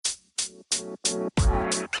Hey,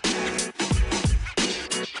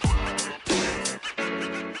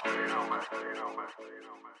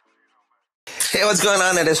 what's going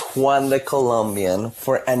on? It is Juan the Colombian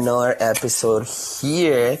for another episode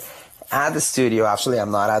here at the studio. Actually,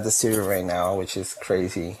 I'm not at the studio right now, which is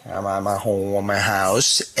crazy. I'm at my home, at my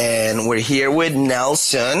house, and we're here with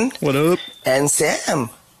Nelson. What up? And Sam.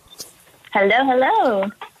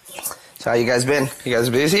 Hello. So how you guys been? You guys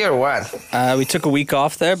busy or what? We took a week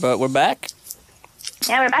off there, but we're back.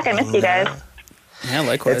 Yeah, we're back. I missed you guys. Yeah,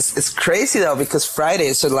 likewise. It's crazy though, because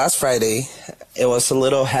last Friday, it was a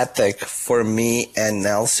little hectic for me and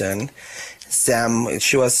Nelson. Sam,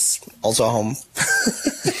 she was also home.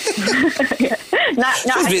 Not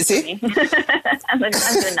She's busy. I'm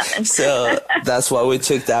doing nothing. So that's why we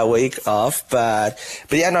took that week off. But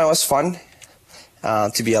yeah, no, it was fun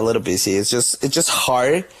to be a little busy. It's just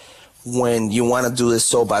hard when you want to do this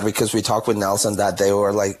so bad, because we talked with Nelson that they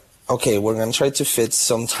were like, okay, we're going to try to fit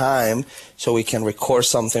some time so we can record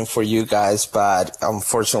something for you guys. But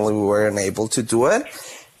unfortunately, we weren't able to do it.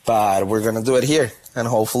 But we're going to do it here. And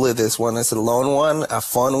hopefully this one is a long one, a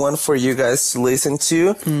fun one for you guys to listen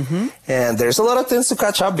to. Mm-hmm. And there's a lot of things to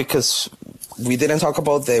catch up, because we didn't talk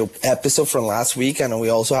about the episode from last week. And we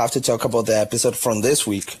also have to talk about the episode from this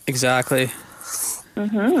week. Exactly.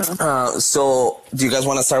 Mm-hmm. So do you guys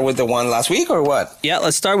want to start with the one last week or what? Yeah,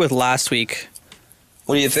 let's start with last week.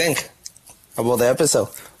 What do you think about the episode?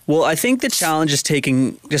 Well, I think the challenge is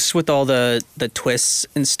taking, just with all the twists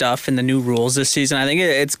and stuff and the new rules this season, I think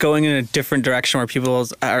it's going in a different direction where people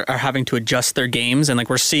are having to adjust their games. And like,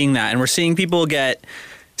 we're seeing that, and we're seeing people get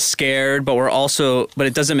scared, but but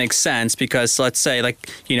it doesn't make sense, because let's say, like,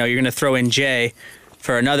 you know, you're going to throw in Jay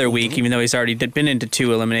for another week, even though he's already been into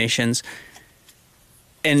 2 eliminations.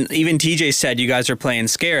 And even TJ said you guys are playing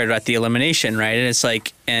scared at the elimination, right? And it's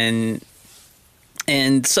like,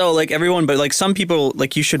 and so, like, everyone, but, like, some people,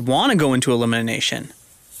 like, you should want to go into elimination.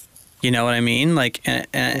 You know what I mean? Like, and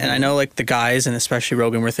I know, like, the guys, and especially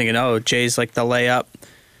Rogan, were thinking, oh, Jay's, like, the layup.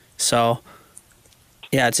 So,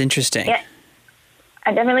 yeah, it's interesting. Yeah.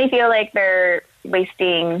 I definitely feel like they're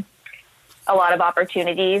wasting a lot of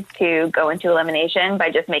opportunities to go into elimination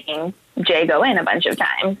by just making Jay go in a bunch of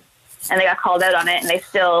times. And they got called out on it, and they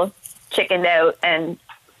still chickened out and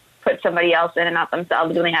put somebody else in and not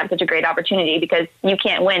themselves when they have such a great opportunity, because you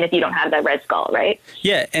can't win if you don't have that red skull, right?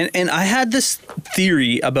 Yeah, and I had this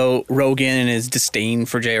theory about Rogan and his disdain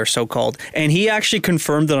for Jay, or so-called, and he actually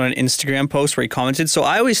confirmed it on an Instagram post where he commented. So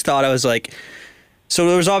I always thought, I was like, so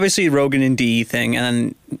there was obviously Rogan and D thing,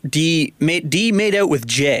 and then D made out with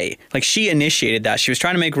Jay. Like, she initiated that. She was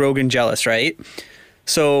trying to make Rogan jealous, right?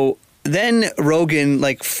 So then Rogan,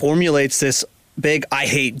 like, formulates this big, I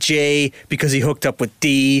hate Jay because he hooked up with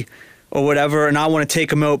D or whatever, and I want to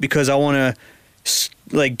take him out because I want to,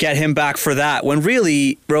 like, get him back for that. When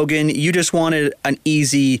really, Rogan, you just wanted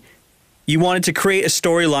you wanted to create a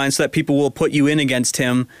storyline so that people will put you in against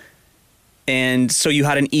him, and so you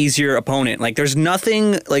had an easier opponent. Like, there's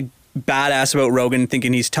nothing, like, badass about Rogan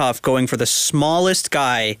thinking he's tough, going for the smallest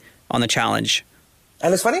guy on the challenge.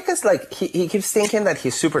 And it's funny because, like, he keeps thinking that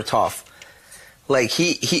he's super tough. Like,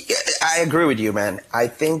 I agree with you, man. I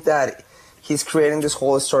think that he's creating this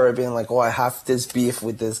whole story of being like, oh, I have this beef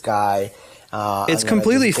with this guy. It's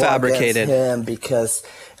completely fabricated. Him because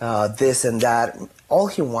this and that. All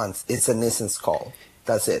he wants is an innocence call.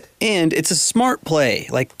 That's it. And it's a smart play,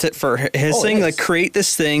 like, for his thing, like, create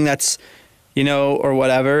this thing that's, you know, or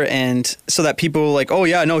whatever, and so that people like, oh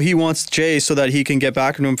yeah, no, he wants Jay so that he can get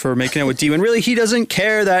back at him for making it with D, when really he doesn't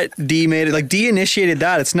care that D made it. Like, D initiated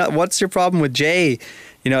that. It's not, what's your problem with Jay?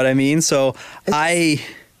 You know what I mean? So that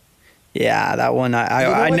one,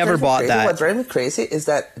 I never bought that. What drives me crazy is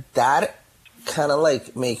that kind of,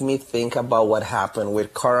 like, make me think about what happened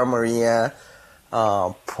with Cara Maria,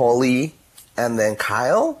 Paulie, and then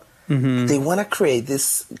Kyle. Mm-hmm. They want to create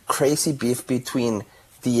this crazy beef between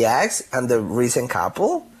the ex and the recent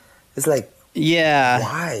couple. It's like, yeah,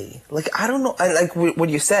 why? Like, I don't know. And like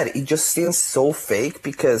what you said, it just seems so fake,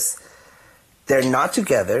 because they're not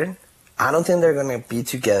together. I don't think they're gonna be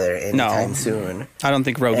together anytime soon. I don't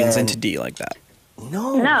think Rogan's into D like that.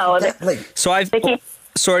 No.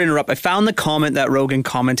 Sorry to interrupt. I found the comment that Rogan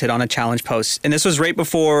commented on a challenge post, and this was right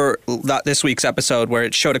before this week's episode, where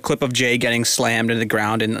it showed a clip of Jay getting slammed into the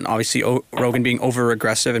ground, and obviously Rogan being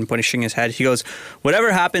over-aggressive and punishing his head. He goes,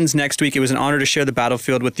 whatever happens next week, it was an honor to share the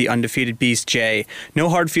battlefield with the undefeated beast, Jay. No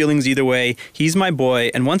hard feelings either way. He's my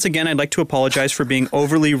boy, and once again, I'd like to apologize for being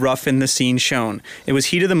overly rough in the scene shown. It was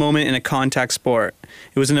heat of the moment in a contact sport.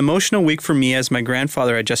 It was an emotional week for me as my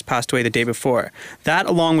grandfather had just passed away the day before. That,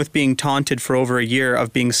 along with being taunted for over a year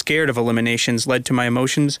of being scared of eliminations, led to my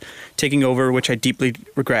emotions taking over, which I deeply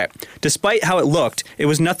regret. Despite how it looked, it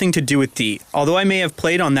was nothing to do with Dee. Although I may have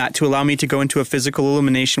played on that to allow me to go into a physical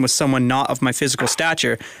elimination with someone not of my physical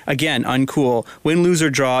stature, again, uncool. Win, lose, or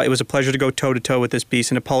draw, it was a pleasure to go toe-to-toe with this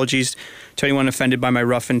beast, and apologies to anyone offended by my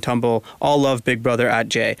rough and tumble. All love, Big Brother at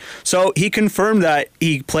Jay. So he confirmed that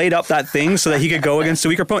he played up that thing so that he could go against a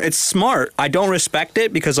weaker opponent. It's smart. I don't respect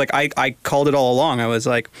it because like I called it all along. I was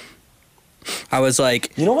like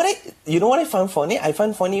You know what I find funny? I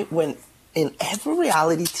find funny when in every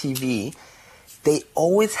reality TV, they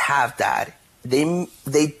always have that. They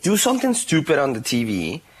do something stupid on the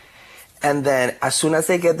TV, and then as soon as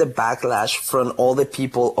they get the backlash from all the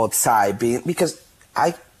people outside, because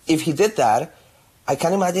if he did that, I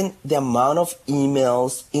can imagine the amount of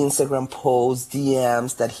emails, Instagram posts,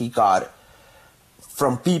 DMs that he got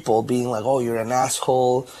from people being like, "Oh, you're an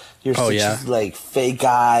asshole. You're such a like fake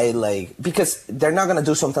guy." Like, because they're not gonna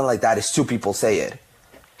do something like that if two people say it.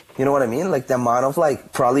 You know what I mean? Like the amount of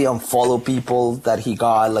like probably unfollow people that he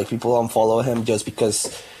got, like people unfollow him just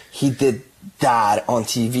because he did that on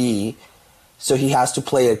TV. So he has to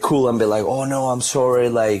play it cool and be like, "Oh no, I'm sorry.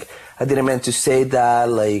 Like I didn't mean to say that.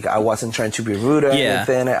 Like I wasn't trying to be rude or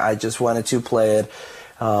anything. I just wanted to play it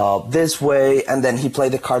this way." And then he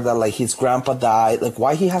played the card that like his grandpa died. Like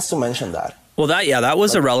why he has to mention that? Well, that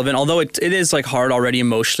was irrelevant. Although it is like hard already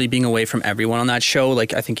emotionally being away from everyone on that show.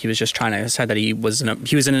 Like I think he was just trying to say that he was in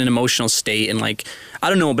an emotional state and like I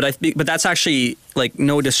don't know, but that's actually like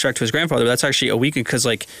no disrespect to his grandfather. But that's actually a weakness because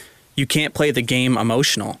like you can't play the game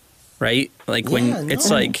emotional, right? Like when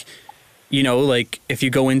it's like, you know, like if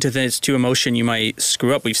you go into this too emotion, you might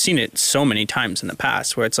screw up. We've seen it so many times in the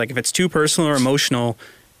past where it's like if it's too personal or emotional,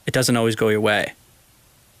 it doesn't always go your way.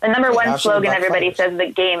 The number one slogan everybody says the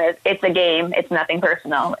game is, "It's a game, it's nothing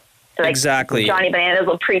personal." Like, exactly. Johnny Bananas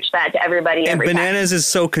will preach that to everybody and every Bananas time. is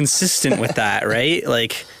so consistent with that, right?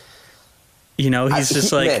 Like, you know, he's just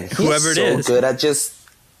whoever it is. He's so good at just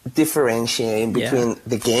differentiating between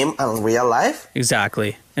the game and real life.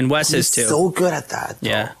 Exactly. And Wes is too. So good at that. Though.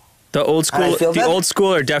 Yeah. The old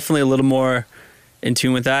school are definitely a little more in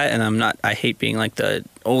tune with that. And I hate being like the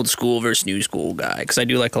old school versus new school guy because I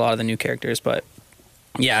do like a lot of the new characters, but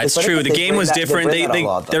yeah, it's true. The game was different.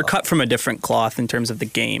 They're cut from a different cloth in terms of the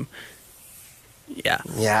game. Yeah.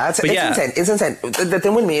 Yeah, it's insane. It's insane. The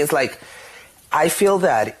thing with me is like, I feel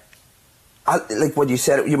that, like what you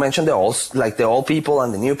said, you mentioned the old people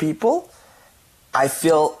and the new people. I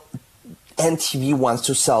feel MTV wants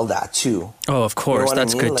to sell that too. Oh, of course,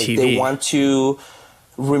 that's good like, TV. They want to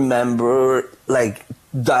remember like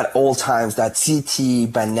that old times, that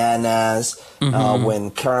CT, Bananas,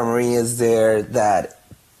 when Cara Marie is there, that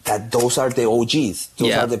those are the OGs.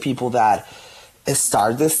 Those are the people that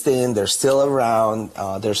start this thing. They're still around.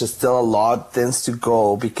 There's still a lot of things to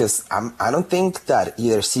go because I don't think that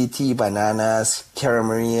either CT, Bananas, Cara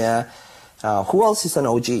Maria, who else is an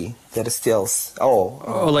OG that is still?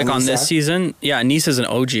 Like Anissa? On this season, yeah, Anissa's an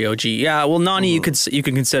OG. Yeah, well, Nany, you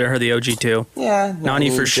could consider her the OG too. Yeah,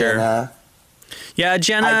 Nany for sure. Jenna. Yeah,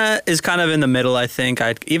 Jenna is kind of in the middle. I think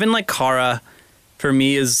even like Cara. For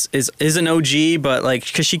me is an OG, but like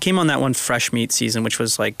because she came on that one Fresh Meat season, which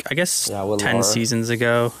was like I guess 10 Laura. seasons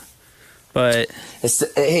ago. But it's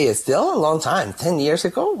still a long time. 10 years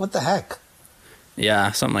ago, what the heck?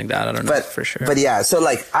 Yeah, something like that. I don't know for sure. But yeah, so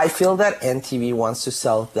like I feel that MTV wants to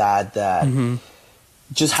sell that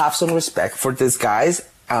just have some respect for these guys.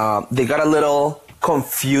 They got a little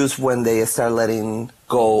confused when they start letting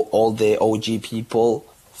go all the OG people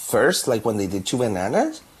first, like when they did Two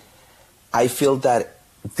Bananas. I feel that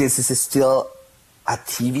this is still a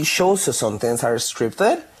TV show, so some things are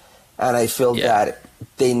scripted. And I feel that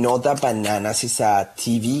they know that Bananas is a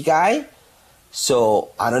TV guy.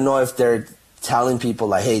 So I don't know if they're telling people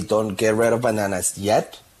like, hey, don't get rid of Bananas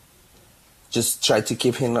yet. Just try to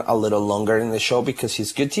keep him a little longer in the show because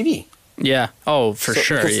he's good TV. Yeah. Oh, for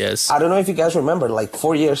sure he is. I don't know if you guys remember, like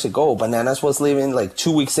 4 years ago, Bananas was leaving like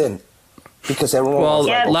 2 weeks in because everyone was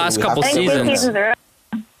like, last couple seasons.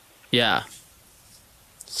 Yeah.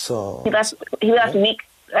 So he left week.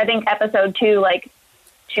 I think episode 2, like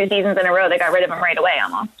 2 seasons in a row, they got rid of him right away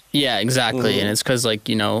almost. Yeah, exactly. And it's because like,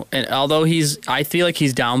 you know, and although I feel like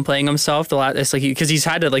he's downplaying himself it's like because he's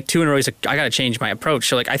had to like 2 in a row. He's like, I got to change my approach.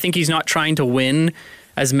 So like, I think he's not trying to win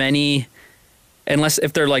as many, unless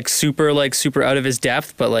if they're like super out of his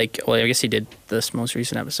depth. But like, well, I guess he did this most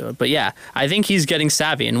recent episode. But yeah, I think he's getting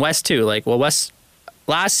savvy. And Wes too. Like, well, Wes.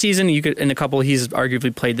 Last season, he's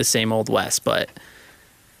arguably played the same old Wes, but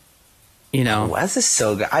you know. Wes is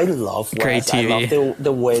so good. I love Wes. Great I TV. love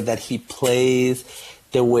the way that he plays,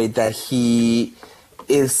 the way that he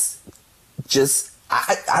is just...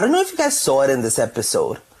 I don't know if you guys saw it in this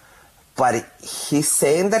episode, but he's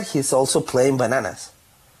saying that he's also playing bananas.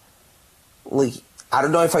 Like, I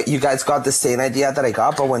don't know if you guys got the same idea that I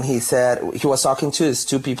got, but when he said... He was talking to his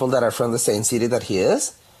two people that are from the same city that he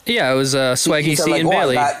is. Yeah, it was Swaggy He said, C like, and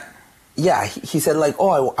Bailey. He said like,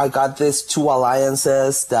 I got these two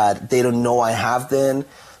alliances that they don't know I have them.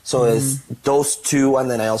 So it's those two, and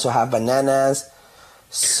then I also have bananas.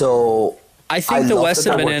 So I think the love West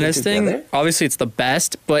that and they're working Bananas thing, together. obviously it's the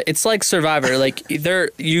best, but it's like Survivor. Like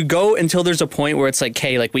you go until there's a point where it's like,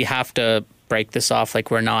 hey, like we have to break this off. Like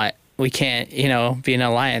we can't, you know, be an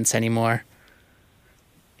alliance anymore.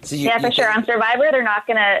 So For sure. On Survivor, they're not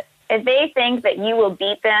going to, if they think that you will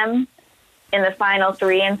beat them in the final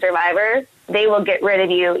 3 in Survivor, they will get rid of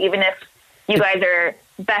you, even if you guys are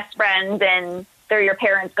best friends and they're your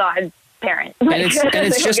parents' god's parent. And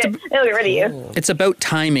it's just they'll get rid of you. it's about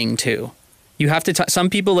timing too. You have to. Some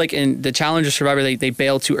people, like in the Challenge of Survivor, they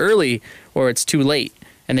bail too early or it's too late,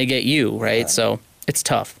 and they get you right. So it's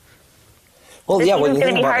tough. Well, This yeah, when season's you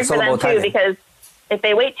going think to be about it, hard it's for all them about too, timing. because if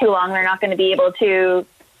they wait too long, they're not going to be able to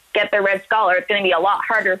get their Red Skull, or it's going to be a lot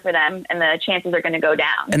harder for them, and the chances are going to go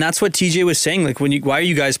down. And that's what TJ was saying. Like, why are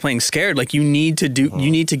you guys playing scared? Like, you need to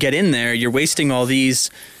get in there. You're wasting all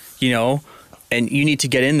these, you know, and you need to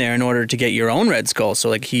get in there in order to get your own Red Skull. So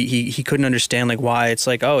like he couldn't understand like why it's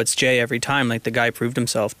like, oh, it's Jay every time. Like the guy proved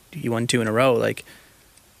himself. He won 2 in a row. Like,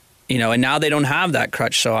 you know, and now they don't have that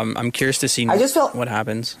crutch. So I'm curious to see what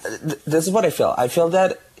happens. This is what I feel. I feel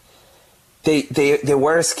that they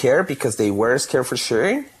were scared because they were scared for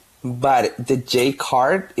sure. But the Jay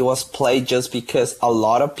card, it was played just because a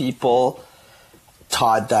lot of people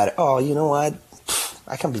thought that, oh, you know what,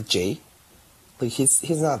 I can beat Jay. Like he's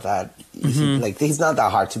not that easy. Like he's not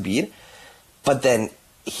that hard to beat. But then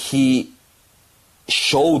he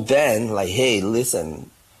showed then like, hey, listen,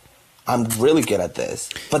 I'm really good at this.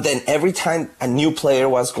 But then every time a new player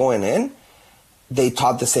was going in, they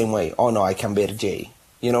thought the same way. Oh no, I can beat Jay.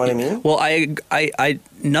 You know what I mean? Well, I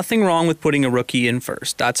nothing wrong with putting a rookie in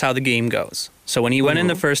first. That's how the game goes. So when he went in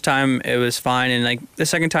the first time, it was fine, and like the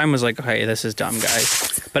second time was like, okay, this is dumb,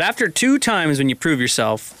 guys. But after 2 times, when you prove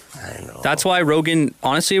yourself, I know. that's why Rogan,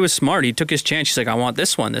 honestly, it was smart. He took his chance. He's like, I want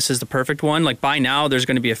this one. This is the perfect one. Like by now, there's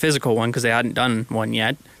going to be a physical one because they hadn't done one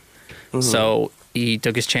yet. So he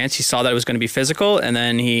took his chance. He saw that it was going to be physical, and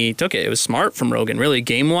then he took it. It was smart from Rogan. Really,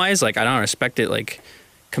 game wise, like I don't respect it like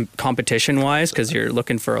competition wise because you're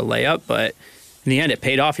looking for a layup, but in the end, it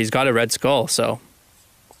paid off. He's got a Red Skull, so.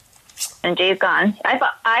 And Jay's gone.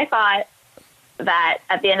 I thought that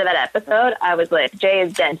at the end of that episode, I was like, Jay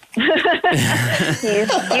is dead. he's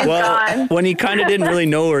gone. When he kind of didn't really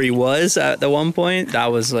know where he was at the one point, that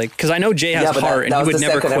was like, because I know Jay has heart and he would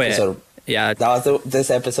never quit. Episode. Yeah, that was this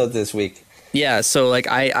episode this week. Yeah, so like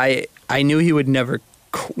I knew he would never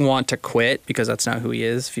want to quit because that's not who he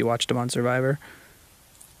is. If you watched him on Survivor.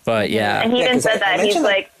 But yeah. And he even 'cause said I that. He's mentioned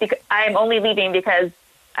like, I'm only leaving because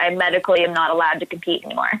I medically am not allowed to compete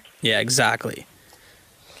anymore. Yeah, exactly.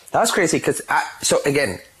 That's crazy because, so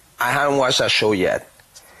again, I haven't watched that show yet.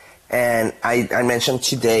 And I mentioned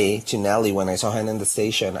today to Nelly when I saw him in the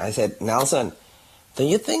station, I said, Nelson, don't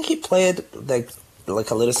you think he played like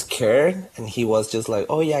a little scared? And he was just like,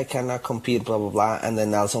 oh yeah, I cannot compete, blah, blah, blah. And then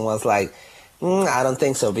Nelson was like, I don't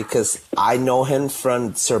think so because I know him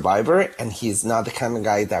from Survivor and he's not the kind of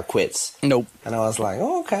guy that quits. Nope. And I was like,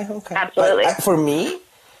 oh, okay. Absolutely. But for me,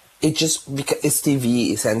 it just, because it's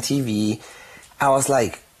TV, it's on TV, I was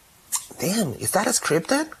like, damn, is that a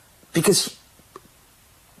scripted? Because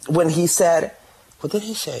when he said, what did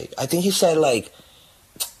he say? I think he said like,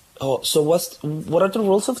 oh, so what are the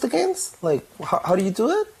rules of the games? Like, how do you do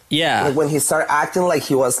it? Yeah. Like when he started acting like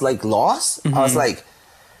he was like lost, I was like,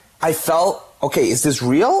 I felt, okay, is this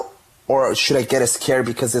real? Or should I get scared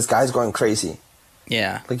because this guy's going crazy?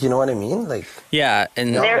 Yeah. Like, you know what I mean? Like, Yeah,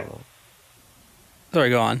 and sorry,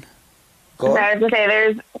 go on. go I on. was going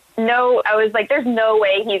to say, I was like, there's no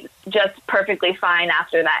way he's just perfectly fine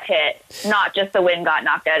after that hit. Not just the wind got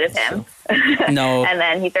knocked out of him. No. And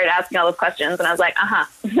then he started asking all those questions, and I was like,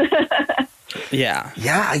 Yeah.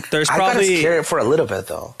 Yeah, There's I got probably scared for a little bit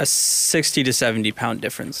though. a 60 to 70 pound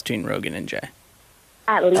difference between Rogan and Jay.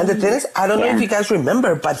 At least. And the thing is, I don't know if Yeah. you guys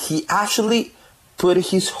remember, but he actually put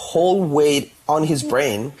his whole weight on his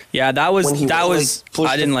brain Yeah, that was when he pushed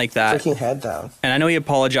I didn't the like that. freaking head down. And I know he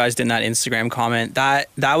apologized in that Instagram comment. That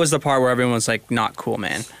was the part where everyone was like, not cool,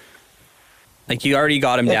 man. Like you already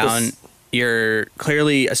got him Yeah, down. 'cause- You're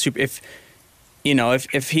clearly a super you know,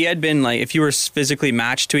 if he had been like, if you were physically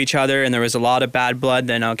matched to each other and there was a lot of bad blood,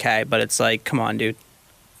 then okay. But it's like, come on, dude.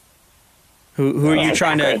 Who are you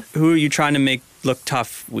trying to make look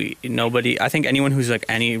tough? Nobody. I think anyone who's like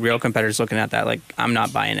any real competitor's looking at that, like, I'm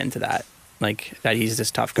not buying into that. Like, that he's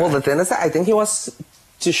this tough guy. Well, the thing is that I think he was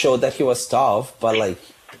to show that he was tough, but like,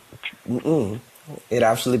 it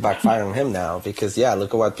actually backfired on him now because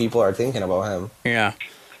look at what people are thinking about him. Yeah.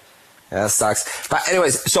 Yeah, that sucks. But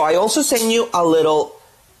anyways, so I also sent you a little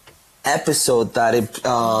episode that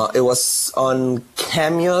it was on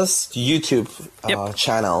Cameo's YouTube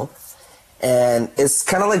channel. And it's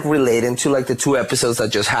kind of like relating to like the 2 episodes that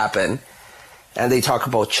just happened. And they talk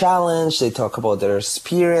about challenge. They talk about their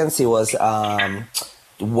experience. It was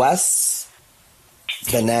Wes,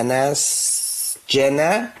 Bananas,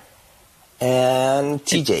 Jenna, and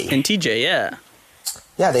TJ. And TJ, yeah.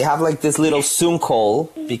 Yeah, they have like this little Zoom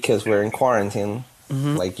call because we're in quarantine,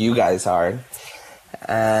 like you guys are.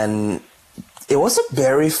 And it was a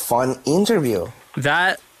very fun interview.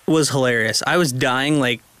 That was hilarious. I was dying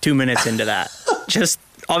like 2 minutes into that. Just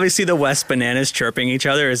obviously the West Bananas chirping each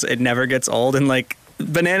other it never gets old, and like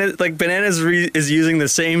Bananas is using the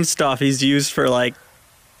same stuff he's used for like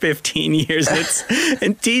 15 years.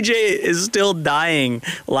 And TJ is still dying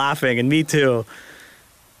laughing, and me too.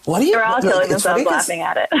 They're all killing themselves laughing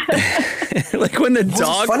at it. Like when the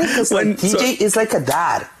dog. It's funny because like TJ is like a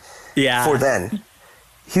dad. Yeah. For them,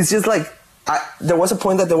 he's just like there was a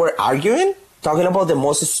point that they were arguing, talking about the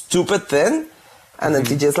most stupid thing. And then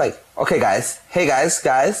TJ's like, okay, guys. Hey, guys.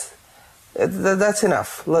 That's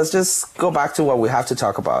enough. Let's just go back to what we have to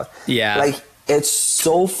talk about. Yeah. Like, it's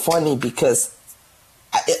so funny because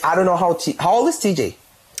I don't know how old is TJ?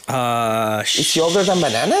 Is he older than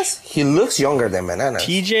Bananas? He looks younger than Bananas.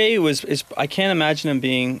 TJ is I can't imagine him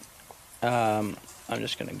being, I'm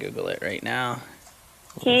just going to Google it right now.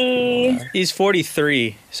 He's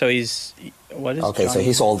 43. So what is Okay, Johnny? so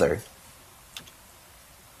he's older.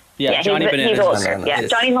 Yeah, Johnny Bananas. He's older. Yeah,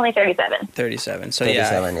 Johnny's only 37. 37. So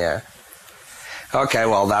 37, yeah. Okay,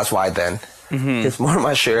 well, that's why then. He's more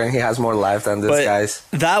mature and he has more life than this guy's.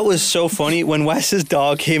 That was so funny. When Wes's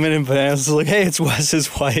dog came in and Bananas was like, hey, it's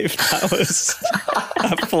Wes's wife.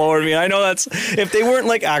 That floored me. I know if they weren't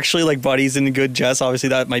like actually like buddies and good jest, obviously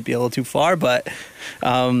that might be a little too far, but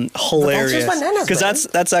hilarious. Because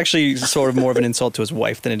that's actually sort of more of an insult to his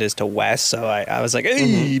wife than it is to Wes. So I was like,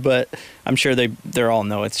 hey, but I'm sure they all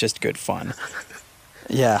know it's just good fun.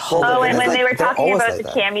 Yeah. Oh, and when they were talking about the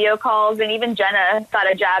cameo calls, and even Jenna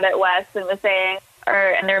got a jab at Wes and was saying,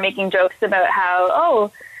 and they were making jokes about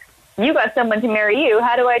how, you got someone to marry you.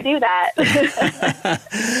 How do I do that?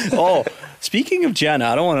 Speaking of Jenna,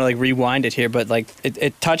 I don't want to like rewind it here, but like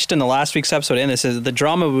it touched in the last week's episode, and this is the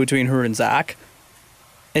drama between her and Zach.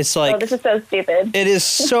 It's like, this is so stupid. It is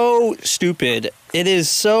so stupid. It is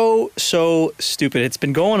so stupid. It's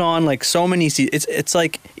been going on like so many seasons. It's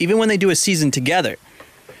like even when they do a season together.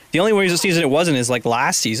 The only season it wasn't is like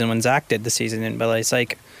last season when Zach did the season, but it's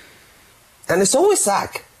like, and it's always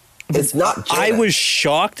Zach. It's not Jenna. I was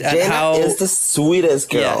shocked at how Jenna is the sweetest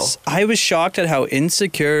girl. Yes, I was shocked at how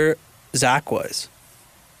insecure Zach was.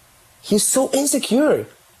 He's so insecure.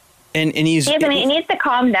 And he needs to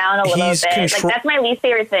calm down a little bit. Like that's my least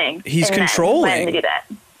favorite thing. He's controlling. When to do that.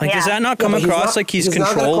 Like, does that not come across like he's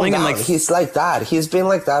controlling and like he's like that? He's been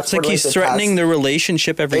like that. It's like he's threatening the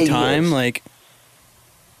relationship every time. Years. Like,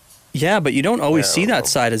 yeah, but you don't always see that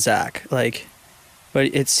side of Zach. Like, but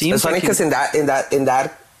it seems. It's funny because in that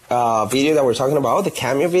video that we're talking about, the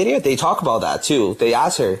cameo video, they talk about that too. They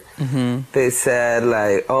asked her. They said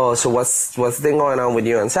like, "Oh, so what's the thing going on with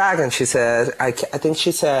you and Zach?" And she said, "I think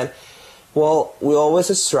she said." Well, we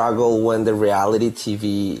always struggle when the reality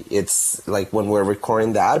TV, it's like when we're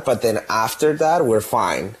recording that, but then after that, we're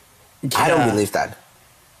fine. Yeah. I don't believe that.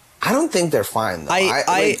 I don't think they're fine, though.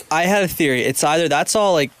 I had a theory. It's either that's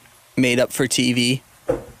all like made up for TV,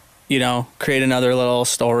 you know, create another little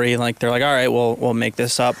story. Like they're like, all right, we'll make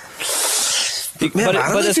this up. Man, but I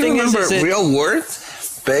don't know if you remember Real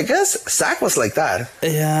Worth Vegas? Zach was like that.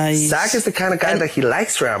 Yeah. Zach is the kind of guy that he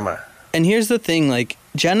likes drama. And here's the thing, like,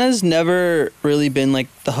 Jenna's never really been like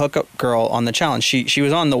the hookup girl on the challenge. She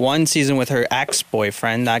was on the one season with her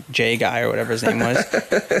ex-boyfriend, that Jay guy or whatever his name was.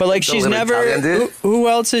 But like she's never who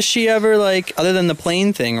else has she ever like other than the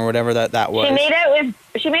plane thing or whatever that was.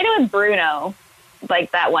 She made it with Bruno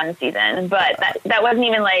like that one season, but that wasn't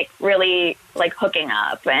even like really like hooking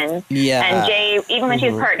up and Jay, even when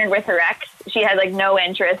she's partnered with her ex, she had like no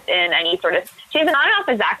interest in any sort of she's been on and off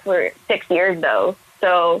with Zach for 6 years though.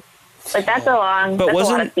 So like that's a lot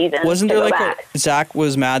of seasons. Wasn't there like Zach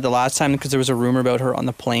was mad the last time because there was a rumor about her on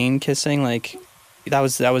the plane kissing? Like That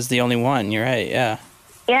was the only one. You're right. Yeah.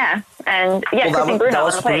 Yeah, and yeah, Well, Kristen Bruno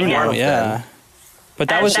was on the plane. Bruno. Yeah. One of Yeah. them. But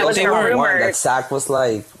that And was that was they a weren't. rumor. That Zach was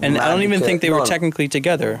like, And I mad don't even because- think they were no, technically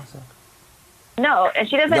together. No, and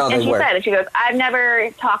she doesn't. No, and they she were. said, she goes, "I've never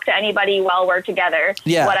talked to anybody while we're together.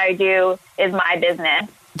 Yeah. What I do is my business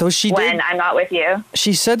Though she when did. I'm not with you."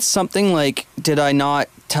 She said something like, "Did I not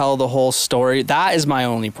tell the whole story?" That is my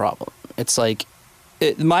only problem. It's like,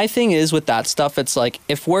 my thing is with that stuff. It's like,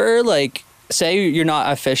 if we're like, say you're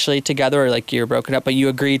not officially together or like you're broken up, but you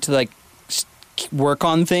agree to like work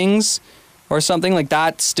on things or something like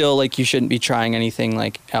that, still like you shouldn't be trying anything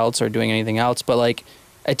like else or doing anything else. But like,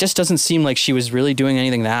 it just doesn't seem like she was really doing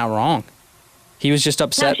anything that wrong. He was just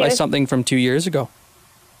upset she by was- something from 2 years ago.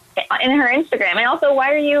 In her Instagram, and also,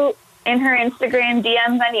 why are you in her Instagram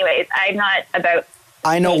DMs anyways? I'm not about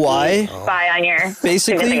I know why. spy on your Basically-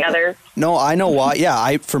 significant other. No, I know why.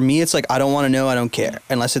 Yeah, for me, it's like I don't want to know. I don't care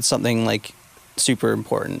unless it's something like super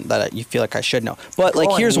important that you feel like I should know. But like,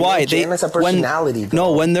 Oh, here's and why Jana's a personality,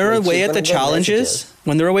 though. when they're Like, away she's at the gonna get challenges, messages.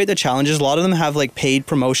 when they're away at the challenges, a lot of them have like paid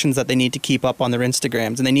promotions that they need to keep up on their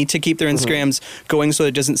Instagrams, and they need to keep their Mm-hmm. Instagrams going so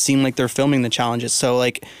it doesn't seem like they're filming the challenges. So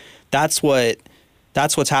like, that's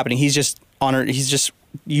what's happening. He's just on her. He's just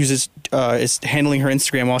is handling her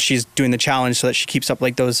Instagram while she's doing the challenge so that she keeps up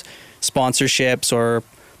like those sponsorships or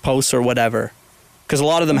posts or whatever. Because a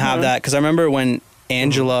lot of them have that. Because I remember when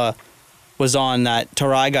Angela was on that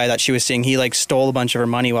Tarai guy that she was seeing, he like stole a bunch of her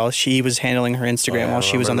money while she was handling her Instagram Yeah, I while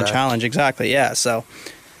she was on the remember that. challenge. Exactly. Yeah. So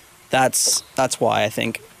that's why I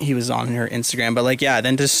think he was on her Instagram. But like, yeah,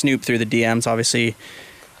 then to snoop through the DMs, obviously.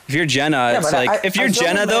 If you're Jenna, it's but like, if you're I don't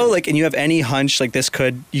Jenna though, remember- like, and you have any hunch like this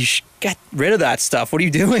you should get rid of that stuff. What are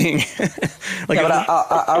you doing? Like, Yeah, but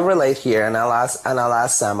I'll relate here, and I'll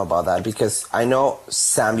ask Sam about that, because I know,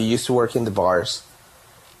 Sam, you used to work in the bars,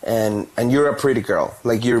 and you're a pretty girl,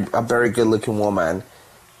 like you're a very good looking woman.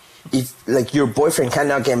 If like your boyfriend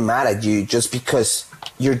cannot get mad at you just because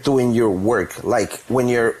you're doing your work, like when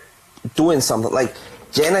you're doing something, like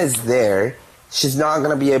Jenna is there, she's not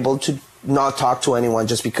gonna be able to not talk to anyone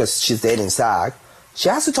just because she's dating Zach. She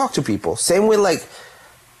has to talk to people. Same with like,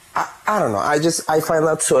 I don't know. I find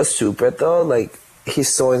that so stupid though. Like,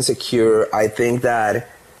 he's so insecure. I think that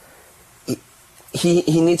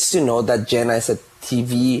he needs to know that Jenna is a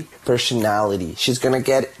TV personality. She's gonna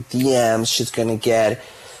get DMs. She's gonna get,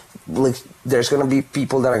 like, there's gonna be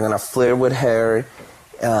people that are gonna flirt with her.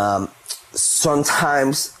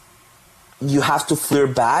 Sometimes you have to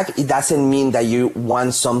flirt back. It doesn't mean that you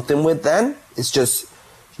want something with them. It's just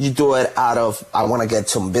you do it out of, I want to get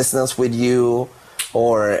some business with you,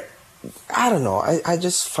 or I don't know. I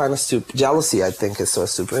just find it stupid. Jealousy, I think, is so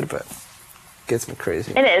stupid, but gets me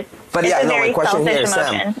crazy. It is. But it's yeah, a no, my very question here, selfish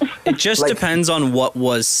Sam. emotion. it just like- depends on what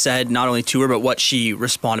was said, not only to her, but what she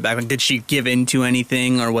responded back. Like, did she give into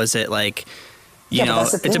anything, or was it like, you Yeah, but know,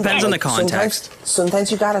 that's the it thing, depends though. on the Like, context.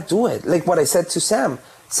 Sometimes you gotta do it. Like what I said to Sam.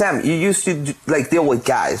 Sam, you used to like deal with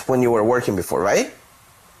guys when you were working before, right?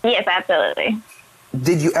 Yes, absolutely.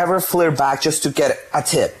 Did you ever flirt back just to get a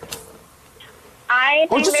tip, I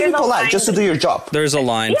or think just to be there's a polite, line- just to do your job? There's a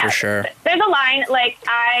line for Yeah, sure. There's a line, like,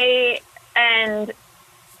 I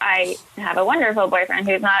have a wonderful boyfriend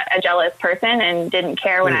who's not a jealous person and didn't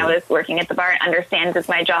care when I was working at the bar and understands it's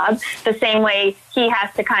my job. The same way he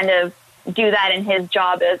has to kind of do that in his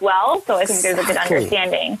job as well. So I think there's a good Exactly.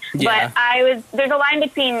 understanding. Yeah. But there's a line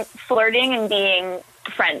between flirting and being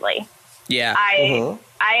friendly. Yeah. I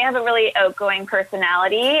have a really outgoing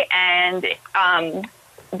personality, and I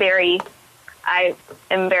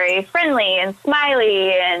am very friendly and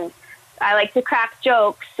smiley, and I like to crack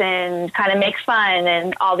jokes and kind of make fun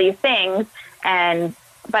and all these things.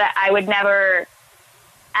 But I would never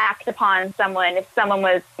act upon someone if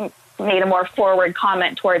someone made a more forward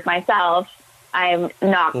comment towards myself. I'm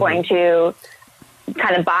not going to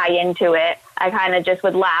kind of buy into it. I kind of just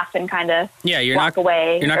would laugh and kind of You're walk not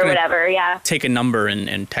away You're not or gonna whatever. Yeah. take a number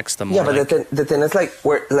and text them. Yeah, or but like, the thing is, like,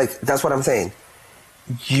 where, like, that's what I'm saying.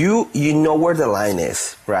 You know where the line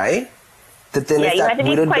is, right? The thing Yeah, is you that have to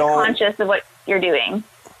we be quite don't. conscious of what you're doing.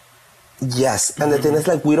 Yes, and the thing is,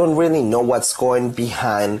 like, we don't really know what's going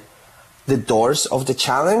behind the doors of the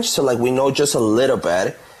challenge. So, like, we know just a little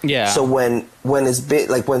bit. Yeah. So when it's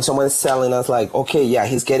big, like, when someone's telling us, like, okay, yeah,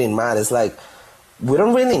 he's getting mad, it's like, we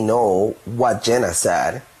don't really know what Jenna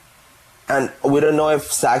said. And we don't know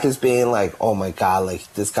if Zach is being like, oh my God,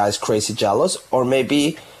 like, this guy's crazy jealous. Or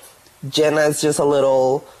maybe Jenna is just a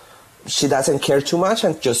little, she doesn't care too much,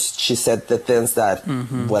 and just she said the things that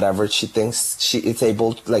whatever she thinks she's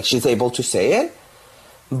able to say it.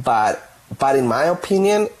 But in my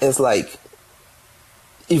opinion, it's like,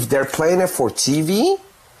 if they're playing it for TV,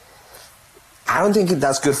 I don't think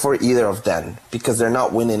that's good for either of them because they're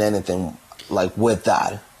not winning anything like with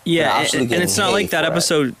that. Yeah, They're actually and getting it's not like hate that for it.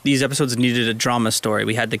 episode. These episodes needed a drama story.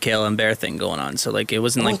 We had the Kayla and Bear thing going on, so like it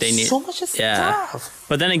wasn't like they it's need so much stuff.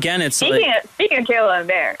 But then again, it's Speaking of Kayla and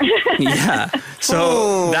Bear, yeah.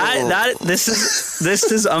 So Ooh. that this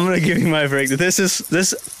is I'm gonna give you my break. This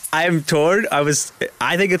I'm torn.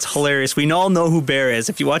 I think it's hilarious. We all know who Bear is.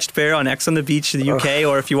 If you watched Bear on X on the Beach in the UK,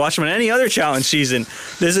 or if you watched him on any other challenge season,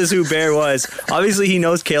 this is who Bear was. Obviously, he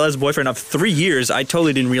knows Kayla's boyfriend of 3 years. I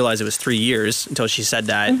totally didn't realize it was 3 years until she said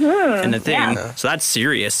that in the thing. Yeah. So that's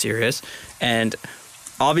serious. And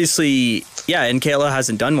obviously, yeah, and Kayla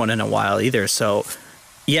hasn't done one in a while either. So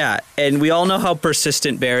yeah, and we all know how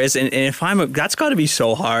persistent Bear is. And if that's got to be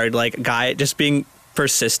so hard. Like, a guy just being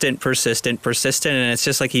persistent, and it's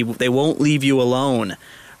just like they won't leave you alone,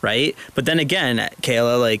 right? But then again,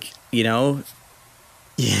 Kayla, like, you know,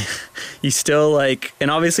 you still like, and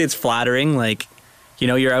obviously it's flattering, like, you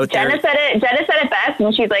know, you're out there. Jenna said it best,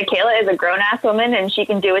 and she's like, Kayla is a grown-ass woman, and she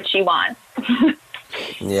can do what she wants.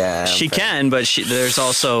 Yeah. She can, but there's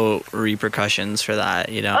also repercussions for that,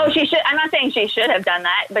 you know. Oh, she should. I'm not saying she should have done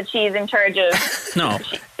that, but she's in charge of. No,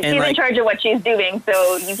 She's and in like, charge of what she's doing,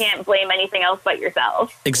 so you can't blame anything else but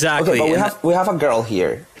yourself. exactly. Okay, but and we have a girl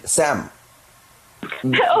here, Sam.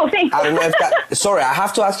 Oh, thanks. I don't know if that. Sorry, I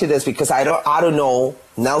have to ask you this because I don't know.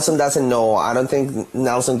 Nelson doesn't know. I don't think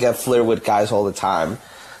Nelson gets flirt with guys all the time.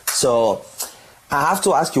 So I have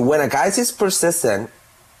to ask you: when a guy is persistent,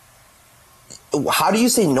 how do you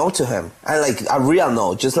say no to him? And like a real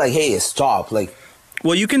no, just like, hey, stop. Like,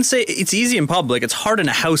 well, you can say it's easy in public. It's hard in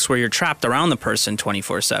a house where you're trapped around the person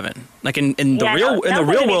 24/7. Like in the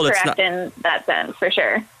real world, it's not. In that sense, for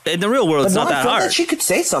sure. In the real world, it's not that hard. That she could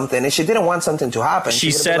say something if she didn't want something to happen. She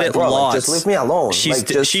could have said been it like, lots. Just leave me alone.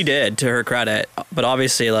 She did, to her credit, but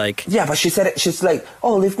obviously, like, yeah, but she said it. She's like,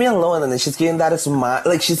 oh, leave me alone, and then she's giving that as my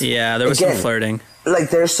like she's. yeah, there was some flirting. Like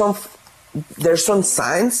there's some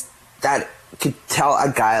signs that could tell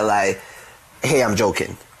a guy like, hey, I'm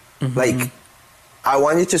joking. Mm-hmm. Like, I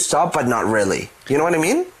want you to stop, but not really. You know what I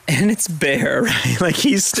mean? And it's Bear, right? Like,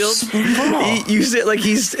 he's still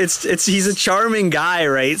he's a charming guy,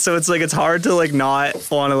 right? So it's like it's hard to like not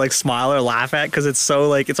want to like smile or laugh at because it's so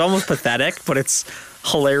like it's almost pathetic, but it's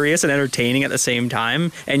hilarious and entertaining at the same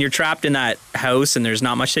time. And you're trapped in that house and there's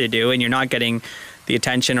not much to do and you're not getting the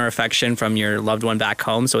attention or affection from your loved one back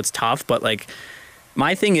home, so it's tough. But like,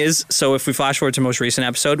 my thing is, so if we flash forward to the most recent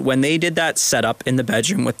episode, when they did that setup in the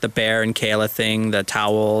bedroom with the Bear and Kayla thing, the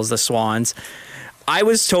towels, the swans, I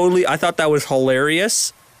thought that was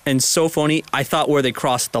hilarious and so funny. I thought where they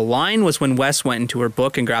crossed the line was when Wes went into her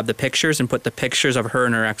book and grabbed the pictures and put the pictures of her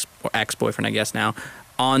and her ex-boyfriend, I guess now,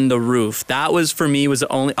 on the roof. That was, for me, was the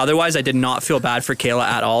only, otherwise I did not feel bad for Kayla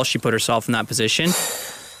at all. She put herself in that position.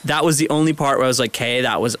 That was the only part where I was like, okay,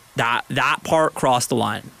 that part crossed the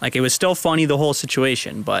line. Like, it was still funny, the whole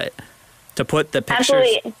situation, but to put the pictures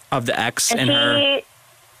Absolutely. of the ex And and her.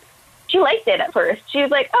 she liked it at first. She was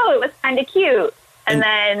like, oh, it was kind of cute. And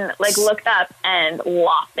then like looked up and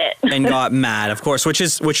lost it. And got mad, of course,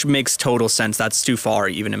 which makes total sense. That's too far,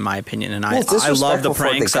 even in my opinion. And Well, I it's love the disrespectful for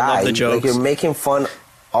pranks. guy. I love the jokes. Like, you're making fun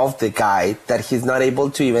of the guy that he's not able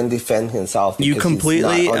to even defend himself. You because he's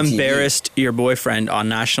completely not on TV. embarrassed your boyfriend on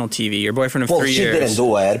national TV. Your boyfriend of 3 years. She didn't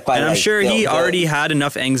do it, but And I'm like, sure he they'll- already had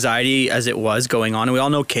enough anxiety as it was going on. And we all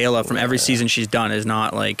know Kayla from every season she's done is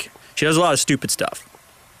not like, she does a lot of stupid stuff.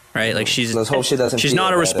 Right? Like, Let's hope she doesn't she's feel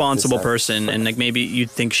not a bad responsible at this person. And like, maybe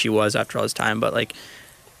you'd think she was after all this time, but like,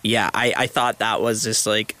 yeah, I thought that was just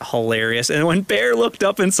like hilarious. And when Bear looked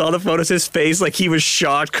up and saw the photos, his face, like, he was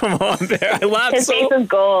shocked. Come on, Bear. I laughed His face was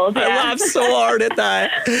gold. I Yeah. laughed so hard at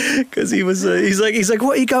that because he was. He's like,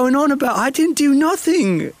 what are you going on about? I didn't do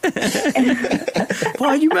nothing. Why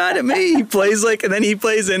are you mad at me? He plays like, and then he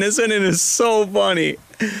plays innocent, and it's so funny.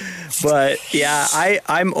 But yeah,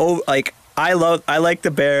 I'm over. Like, I like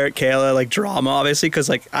the Bear Kayla like drama, obviously, because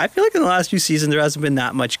like I feel like in the last few seasons there hasn't been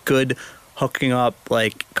that much good hooking up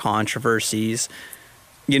like controversies.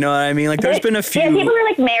 You know what I mean? Like, there's been a few. Yeah, people are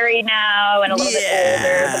like married now and a little bit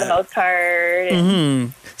older for the most part.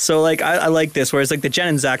 And So like I like this, whereas like the Jen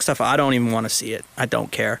and Zach stuff, I don't even want to see it. I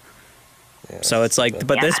don't care. Yeah, So it's like,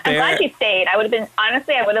 but yeah, this I'm Bear, glad she stayed. I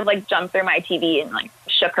would have like jumped through my TV and like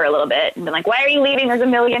shook her a little bit and been like, "Why are you leaving? There's $1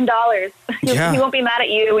 million. Yeah. He won't be mad at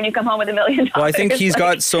you when you come home with $1 million." well, I think he's Like,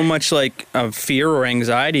 got so much like of fear or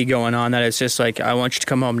anxiety going on that it's just like, I want you to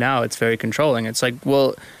come home now. It's very controlling. It's like,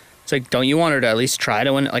 well, it's like, don't you want her to at least try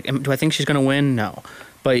to win? Like, do I think she's gonna win? No,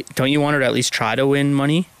 but don't you want her to at least try to win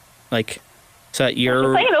money? Like, so that she's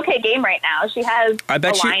you're. playing an okay game right now. She has I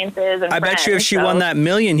bet alliances and I bet you if friends, she so- won that $1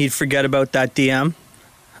 million, he'd forget about that DM.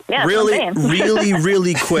 Yeah, that's what really, I'm saying. really,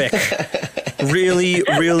 really quick. Really,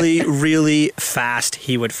 really, really fast,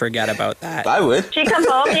 he would forget about that. I would. She comes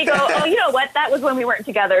home and you go, oh, you know what? That was when we weren't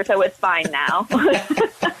together, so it's fine now.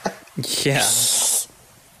 Yeah.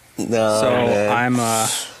 No, So man. I'm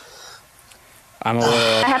a little.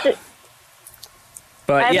 I have to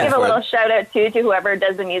But yeah. give a little shout out too to whoever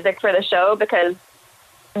does the music for the show, because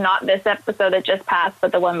not this episode that just passed,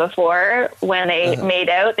 but the one before, when they made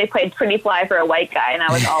out, they played Pretty Fly for a White Guy, and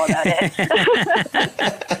I was all about it.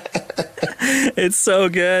 It's so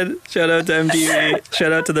good. Shout out to MTV.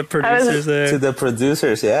 Shout out to the producers To there. the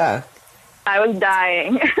producers, yeah. I was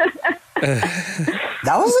dying.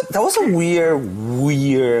 That was a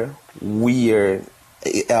weird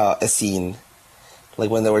scene. Like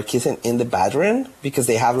when they were kissing in the bedroom, because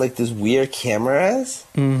they have like these weird cameras.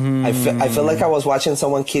 Mm-hmm. I feel like I was watching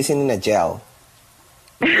someone kissing in a jail.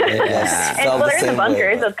 Yeah. And they're in the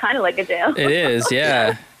bunker, so it's kind of like a jail. It is,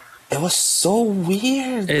 yeah. It was so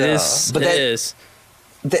weird. It is. But it is.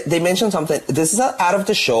 They mentioned something. This is out of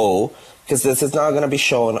the show, because this is not going to be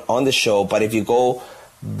shown on the show. But if you go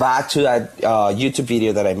back to that YouTube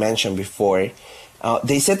video that I mentioned before,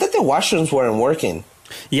 they said that the washrooms weren't working.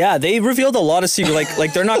 Yeah, they revealed a lot of secrets.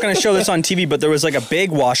 Like they're not going to show this on TV, but there was like a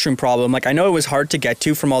big washroom problem. Like I know it was hard to get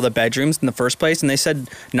to from all the bedrooms in the first place, and they said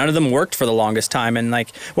none of them worked for the longest time. And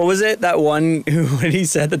like, what was it? That one when he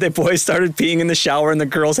said that the boys started peeing in the shower and the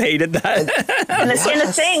girls hated that. In the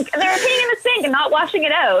sink. And they were peeing in the sink and not washing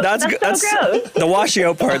it out. That's so gross. The washing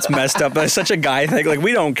out part's messed up. That's such a guy thing. Like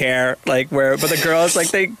we don't care. Like but the girls like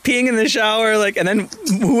they peeing in the shower. Like, and then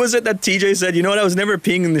who was it that TJ said? You know what? I was never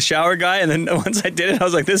peeing in the shower, guy. And then once I did it, I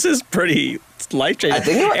was like, this is pretty life changing. I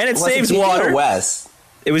think and it was saves TJ or water. Wes?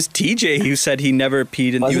 It was TJ who said he never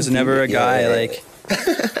peed, and he was never a guy. Like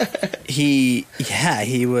he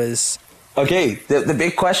was. Okay, the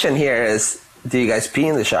big question here is: do you guys pee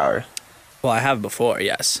in the shower? Well, I have before.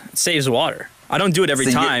 Yes, it saves water. I don't do it every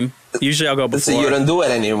So you- time. Usually, I'll go before. So you don't do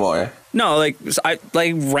it anymore. No, like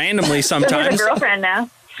I randomly He's a sometimes. girlfriend now.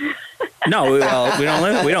 No, well,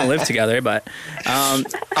 we don't live together, but I'll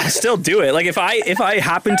still do it. Like if I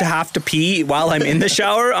happen to have to pee while I'm in the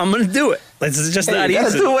shower, I'm gonna do it. It's just that You gotta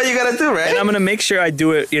easy. do what you gotta do, right? And I'm gonna make sure I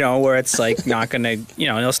do it, where it's like not gonna,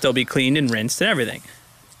 it'll still be cleaned and rinsed and everything.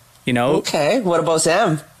 Okay, what about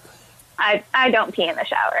Sam? I don't pee in the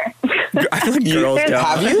shower. I feel like girls There's- don't.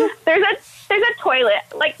 Have you? There's a toilet,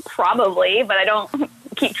 like probably, but I don't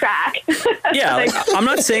keep track. Yeah, like, I'm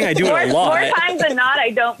not saying I do more, it a lot. more times than not, I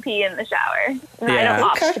don't pee in the shower. I Yeah. don't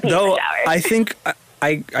opt to pee in Though the shower.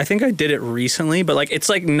 I think I did it recently, but like it's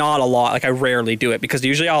like not a lot. Like I rarely do it because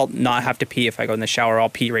usually I'll not have to pee if I go in the shower. I'll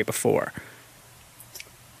pee right before.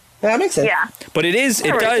 Yeah, that makes sense. yeah. But it is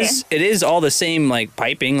routine. it is all the same like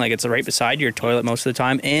piping. Like it's right beside your toilet most of the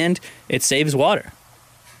time, and it saves water.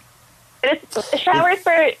 It's showers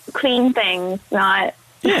for clean things, not.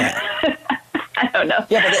 I don't know.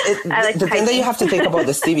 Yeah, but I like the thing that you piping. have to think about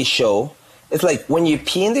this TV show is like when you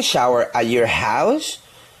pee in the shower at your house,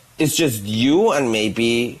 it's just you and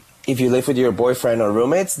maybe if you live with your boyfriend or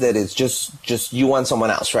roommates, that it's just you and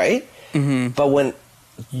someone else, right? Mm-hmm. But when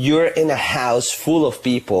you're in a house full of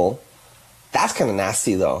people, that's kind of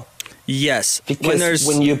nasty though. Yes, Because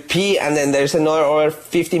when you pee and then there's another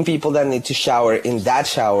 15 people that need to shower in that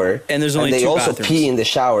shower, And there's only they two also bathrooms. pee in the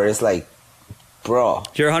shower, it's like, bro.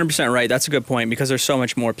 You're 100% right. That's a good point because there's so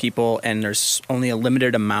much more people and there's only a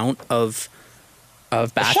limited amount of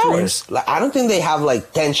bathrooms. Showers. Like, I don't think they have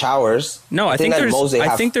like 10 showers. No, I think at there's most they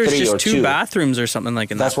have there's 3 just or 2 bathrooms or something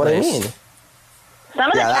like in That's that what I place. mean. Some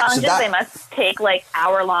of the Yeah, challenges, that- they must take like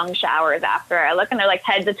hour-long showers after. I look and they're like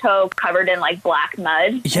head to toe covered in like black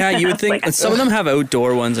mud. Yeah, you would think Like, some of them have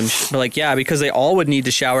outdoor ones, but like because they all would need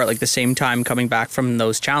to shower at like the same time coming back from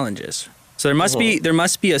those challenges. So there must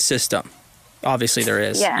be a system. Obviously there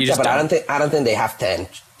is. Yeah. You Yeah, just but don't. I don't think they have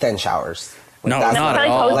 10 showers. Like, No, that's not at like,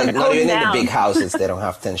 all. Like not even in the Down. big houses, they don't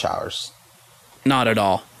have 10 showers. Not at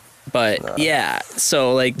all. But yeah,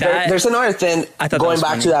 so like that. There's another thing I thought that going was back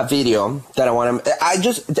funny. to that video that I want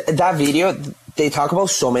to. That video, they talk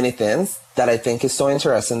about so many things that I think is so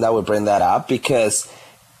interesting that we bring that up because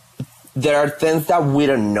there are things that we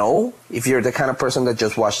don't know if you're the kind of person that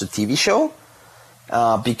just watched the TV show.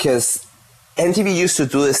 Because NTV used to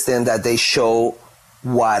do this thing that they show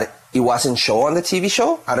what it wasn't shown on the TV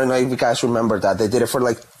show. I don't know if you guys remember that. They did it for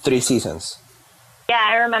like 3 seasons. Yeah,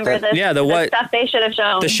 I remember this. Yeah, the the what- stuff they should have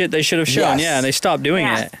shown. the shit they should have shown. Yes. Yeah, and they stopped doing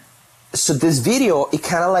Yeah. it. So this video, it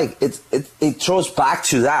kind of like it throws back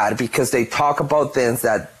to that because they talk about things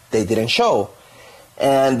that they didn't show.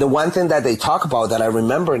 And the one thing that they talk about that I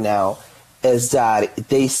remember now is that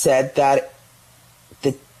they said that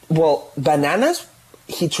bananas,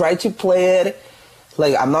 he tried to play it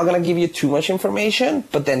like, I'm not gonna give you too much information,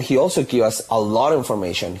 but then he also gave us a lot of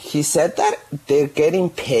information. He said that they're getting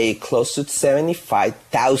paid close to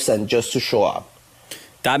 $75,000 just to show up.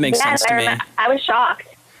 That makes sense to me. I was shocked.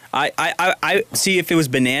 I see if it was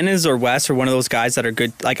Bananas or Wes or one of those guys that are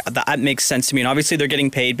good, like that makes sense to me. And obviously they're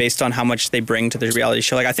getting paid based on how much they bring to the reality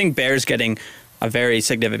show. Like I think Bear's getting a very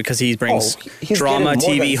significant because he brings drama,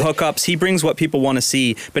 TV, hookups. He brings what people want to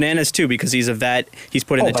see. Bananas too because he's a vet. He's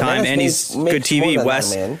put in the time and he's good TV.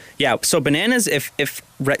 Wes, yeah. So Bananas, if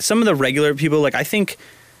some of the regular people, like I think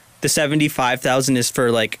the 75,000 is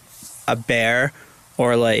for like a Bear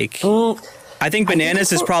or like. I think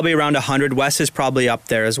Bananas is probably around 100. Wes is probably up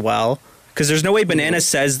there as well. Because there's no way Bananas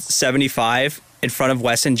says 75 in front of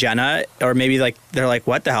Wes and Jenna. Or maybe like they're like,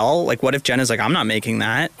 what the hell? Like, what if Jenna's like, I'm not making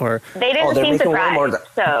that? Or they didn't seem surprised.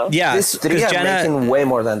 So yeah, because Jenna making way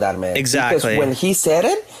more than that, man. Exactly. Because when he said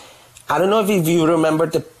it, I don't know if you remember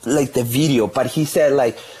the video, but he said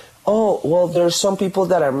like, oh, well, there's some people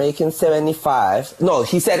that are making 75. No,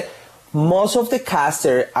 he said. Most of the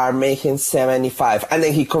casters are making 75, and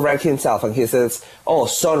then he corrects himself and he says, "Oh,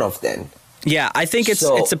 some of them." Yeah, I think it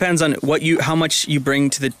depends on how much you bring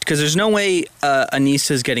to the, because there's no way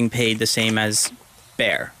Anissa's getting paid the same as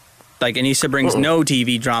Bear. Like Anissa brings no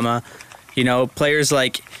TV drama, you know, players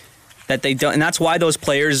like that they don't, and that's why those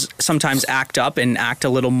players sometimes act up and act a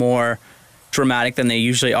little more dramatic than they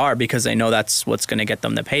usually are because they know that's what's going to get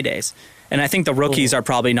them the paydays. And I think the rookies are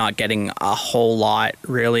probably not getting a whole lot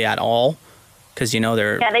really at all because, you know,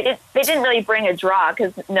 they're... Yeah, they didn't really bring a draw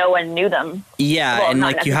because no one knew them. Yeah, well, and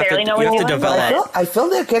like you have to develop... I feel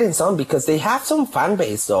they're getting some because they have some fan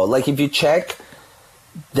base though. Like if you check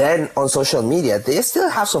then on social media, they still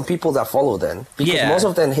have some people that follow them. Because most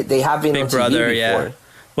of them, they have been Big on TV Brother, before. Yeah.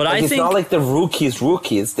 But like I think it's not like the rookies.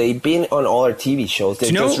 They've been on all our TV shows.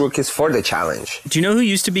 They're just rookies for the challenge. Do you know who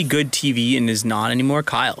used to be good TV and is not anymore?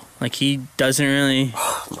 Kyle. Like he doesn't really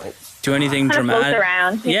do anything dramatic. Floats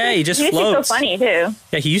around. He just floats. He used to be so funny too.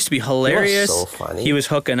 Yeah, he used to be hilarious. He was so funny. He was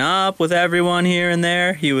hooking up with everyone here and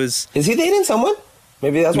there. He was. Is he dating someone?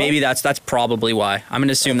 Maybe that's probably why. I'm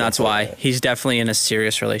gonna assume that's why. He's definitely in a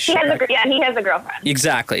serious relationship. He has a girlfriend.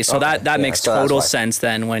 Exactly. So that makes total sense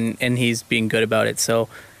then and he's being good about it. So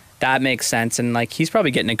that makes sense. And like he's probably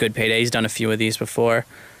getting a good payday. He's done a few of these before.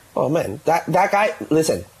 Oh man, that guy.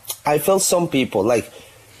 Listen, I feel some people like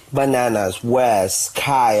Bananas, Wes,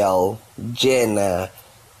 Kyle, Jenna,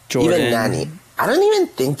 Jordan, even Nany. I don't even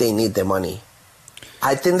think they need the money.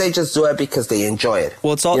 I think they just do it because they enjoy it.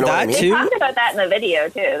 Well, it's all that too. They talked about that in the video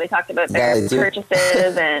too. They talked about their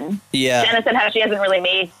purchases and Jenna said how she hasn't really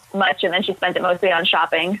made much and then she spent it mostly on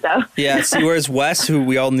shopping. So see, whereas Wes, who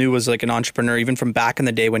we all knew was like an entrepreneur, even from back in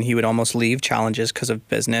the day when he would almost leave challenges because of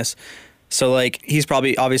business. So like he's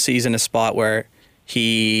in a spot where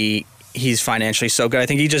he's financially so good. I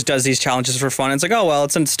think he just does these challenges for fun. It's like, oh well,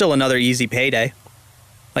 it's still another easy payday.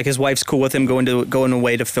 Like his wife's cool with him going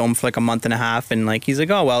away to film for like a month and a half, and like he's like,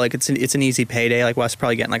 oh well, like it's an easy payday. Like Wes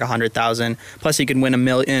probably getting like 100,000. Plus he can win $1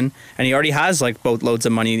 million, and he already has like boatloads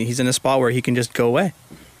of money. He's in a spot where he can just go away.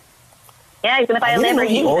 Yeah, he's gonna buy a Lamborghini.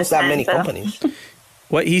 He owns that many companies.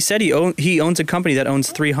 What he said, he owns a company that owns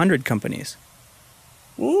 300 companies.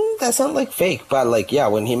 That sounds like fake, but like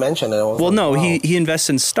when he mentioned it, I was wow. He invests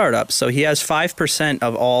in startups, so he has 5%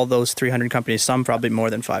 of all those 300 companies. Some probably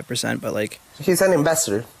more than 5%, but like he's an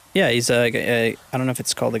investor. Yeah, he's I don't know if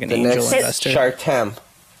it's called like an angel investor. Shark Tank.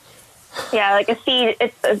 Yeah, like a seed.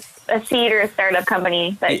 It's a seed or a startup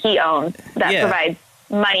company that he owns that provides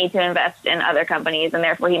money to invest in other companies, and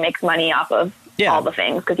therefore he makes money off of all the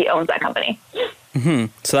things because he owns that company. Mm-hmm.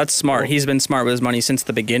 So that's smart. He's been smart with his money since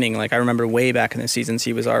the beginning. Like I remember way back in the seasons,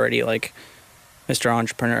 he was already like Mr.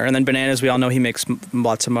 Entrepreneur. And then Bananas, we all know he makes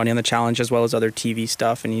lots of money on the challenge as well as other TV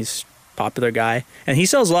stuff, and he's a popular guy. And he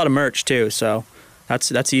sells a lot of merch too, so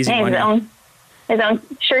that's easy money. His own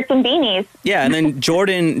shirts and beanies. Yeah, and then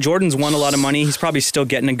Jordan's won a lot of money. He's probably still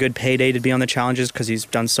getting a good payday to be on the challenges because he's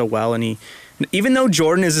done so well. And even though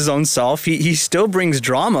Jordan is his own self, he still brings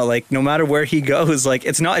drama. Like no matter where he goes, like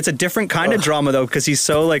it's a different kind of drama though because he's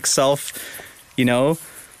so like he's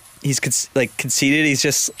conceited. He's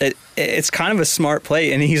just it's kind of a smart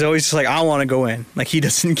play, and he's always just like I want to go in. Like he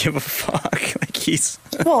doesn't give a fuck. Like he's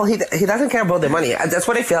he doesn't care about the money. That's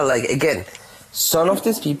what I feel like again. Some of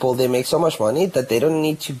these people, they make so much money that they don't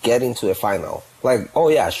need to get into the final. Like, oh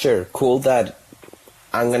yeah, sure, cool that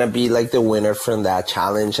I'm going to be like the winner from that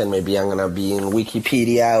challenge and maybe I'm going to be in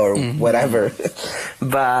Wikipedia or whatever.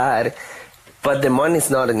 But but the money's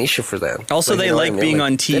not an issue for them. Also, they you know what like I mean? being Like,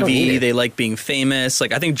 on they don't need TV. it. They like being famous.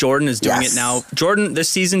 Like I think Jordan is doing Yes. it now. Jordan this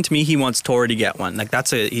season, to me, he wants Tori to get one. Like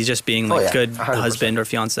he's just being like yeah, good 100%. husband or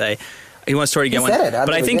fiance. He wants Tori to get He one. said it at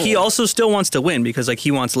But the I think he beginning. also still wants to win because like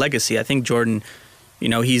he wants legacy. I think Jordan, you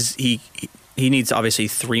know, he needs obviously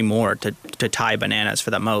 3 more to tie Bananas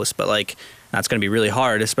for the most. But like that's going to be really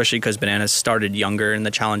hard, especially because Bananas started younger and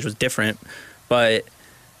the challenge was different. But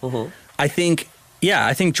I think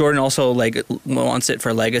Jordan also like wants it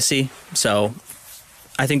for legacy. So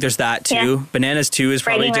I think there's that too. Yeah. Bananas too is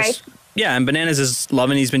probably Bragging just and Bananas is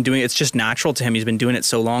loving. He's been doing it's just natural to him. He's been doing it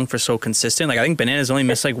so long for so consistent. Like I think Bananas only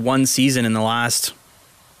missed like 1 season in the last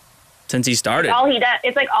since he started. All he does.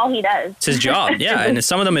 It's like all he does. It's his job. Yeah, and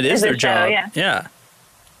some of them it is It's their his show, job. yeah.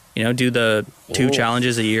 You know, do the 2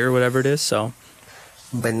 challenges a year, whatever it is. So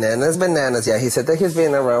Bananas. Yeah, he said that he's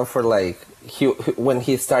been around for like when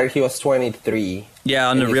he started, he was 23. yeah,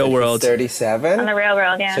 on And the he real said he's world. 37. On the real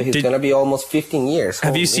world, yeah. So he's Did- gonna be almost 15 years.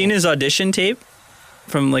 Have you seen his audition tape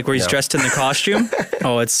from like where he's No. dressed in the costume?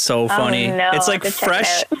 Oh, it's so funny. no, It's like I have to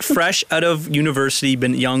check it fresh out of university,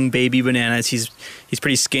 young baby Bananas. He's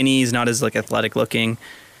pretty skinny. He's not as like athletic looking.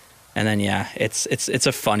 And then it's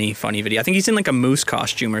a funny video. I think he's in like a moose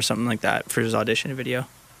costume or something like that for his audition video.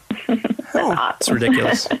 That's awesome. It's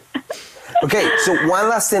ridiculous. Okay, so one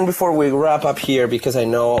last thing before we wrap up here, because I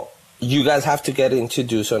know you guys have to get into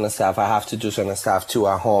do some stuff. I have to do some stuff too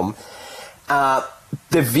at home.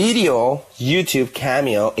 The video, YouTube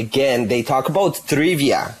Cameo, again, they talk about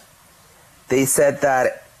trivia. They said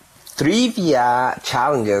that trivia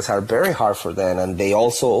challenges are very hard for them, and they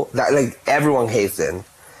also, like, everyone hates them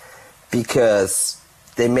because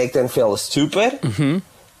they make them feel stupid. Mm-hmm.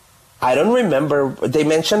 I don't remember. They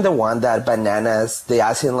mentioned the one that Bananas, they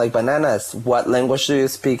asked him, like, Bananas, what language do you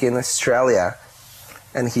speak in Australia?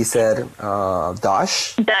 And he said,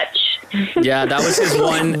 Dutch. Dutch. Yeah, that was his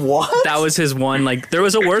one. What? That was his one. Like, there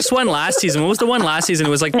was a worse one last season. What was the one last season? It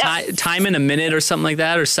was like time in a minute or something like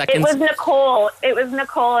that, or It seconds. was Nicole. It was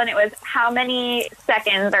Nicole, and it was how many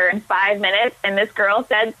seconds are in 5 minutes, and this girl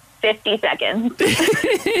said 50 seconds.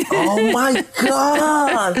 Oh my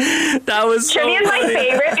God. That was so Trivia is my funny.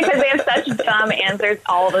 favorite because they have such dumb answers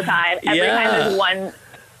all the time. Every time there's one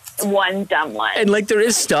dumb one. And like there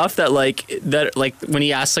is stuff that like when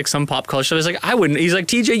he asks like some pop culture stuff, he's like I wouldn't. He's like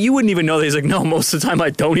TJ, you wouldn't even know. He's like no, most of the time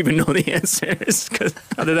I don't even know the answers because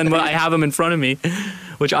other than what I have them in front of me,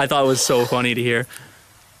 which I thought was so funny to hear.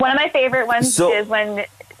 One of my favorite ones So- is when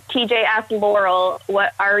TJ asked Laurel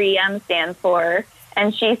what REM stands for,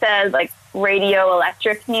 and she says like radio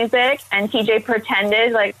electric music, and TJ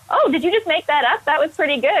pretended like, oh, did you just make that up? That was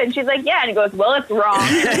pretty good. And she's like, yeah, and he goes, well, it's wrong.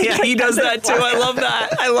 Yeah, he does that too. I love that.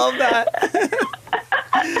 I love that.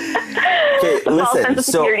 Okay, False sense listen, of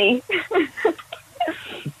so security.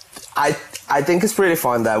 I think it's pretty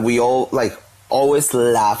fun that we all like always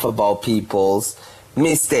laugh about people's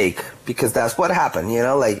mistake because that's what happened, you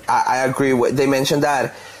know? Like I agree with they mentioned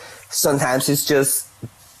that sometimes it's just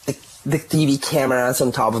the TV cameras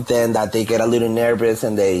on top of them that they get a little nervous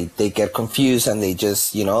and they get confused and they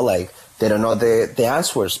just, you know, like they don't know the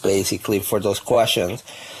answers basically for those questions.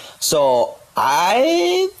 So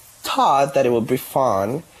I thought that it would be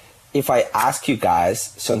fun if I ask you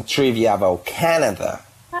guys some trivia about Canada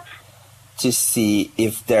to see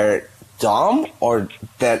if they're dumb or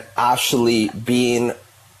they're actually being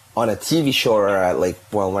on a TV show or like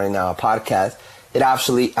well right now a podcast, it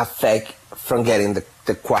actually affect from getting the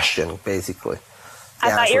question basically. The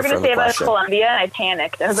I thought you were answer going to from say the about question. Colombia, and I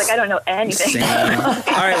panicked. I was like, I don't know anything. Same. All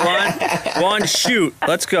right, Juan, shoot.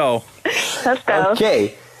 Let's go. Let's go.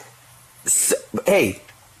 Okay. So, hey,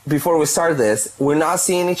 before we start this, we're not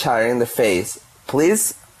seeing each other in the face.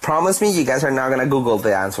 Please promise me you guys are not going to Google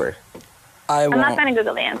the answer. I I'm not won't. going to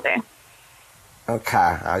Google the answer. Okay,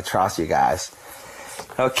 I trust you guys.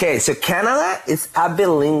 Okay, so Canada is a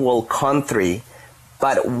bilingual country,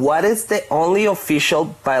 but what is the only official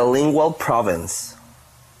bilingual province?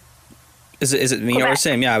 Is it me or Quebec.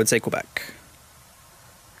 Sam? Yeah, I would say Quebec.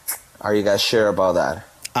 Are you guys sure about that?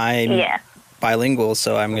 I'm Yeah. bilingual,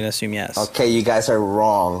 so I'm going to assume yes. Okay, you guys are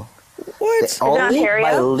wrong. What? The only Ontario?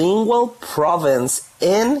 bilingual province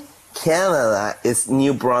in Canada is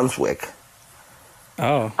New Brunswick.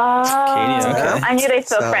 Oh. Oh, Canadian, okay. I knew they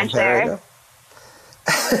spoke So, French there you there. go.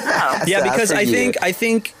 Oh. Yeah, That's because for I you.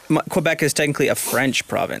 think Quebec is technically a French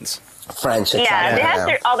province. French, Yeah, exactly.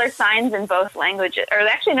 they have all their signs in both languages. Or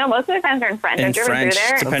actually, no, most of the signs are in French. In I've driven French,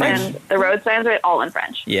 through there, depending- and the road signs are all in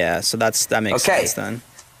French. Yeah, so that makes Okay. sense then.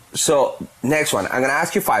 So, next one. I'm going to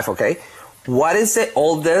ask you 5, okay? What is the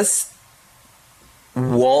oldest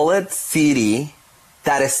walled city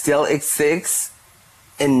that still exists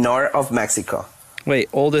in north of Mexico. Wait,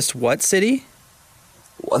 oldest what city?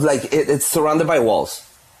 Like it's surrounded by walls.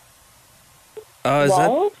 Is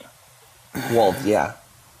Walls? Walls, yeah.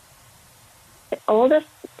 The oldest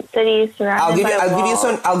city surrounded by walls.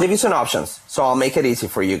 I'll give you some options. So I'll make it easy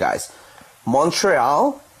for you guys.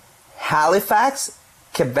 Montreal, Halifax,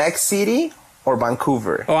 Quebec City, or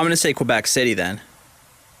Vancouver. Oh, I'm gonna say Quebec City then.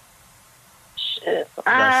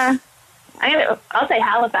 I'll say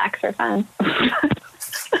Halifax for fun.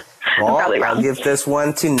 Well, probably wrong. I'll give this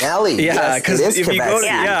one to Nelly. Yeah, Yes, because it is if you Quebec go to,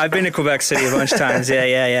 City. yeah, I've been to Quebec City a bunch of times.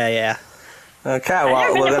 Yeah. Okay, I've well,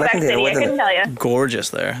 never been we're to gonna Quebec continue City. I with couldn't it. tell you. Gorgeous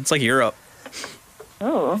there. It's like Europe.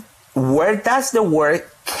 Ooh. Where does the word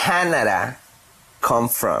Canada come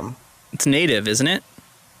from? It's native, isn't it?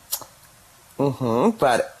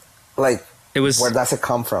 But like, It was. where does it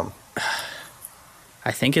come from?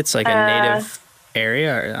 I think it's like a native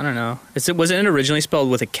area. Or, I don't know. Wasn't it originally spelled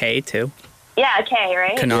with a K too? Yeah, K,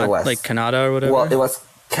 right? It was. Like Canada or whatever. Well, it was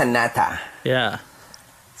Canada. Yeah.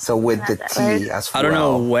 So with the Canada. T as well. I don't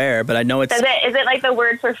know where, but I know it's. Is it like the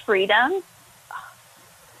word for freedom?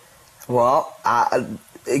 Well, I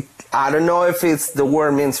don't know if it's the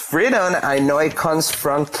word means freedom. I know it comes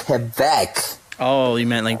from Quebec. Oh, you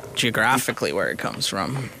meant like geographically where it comes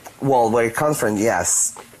from. Well, where it comes from,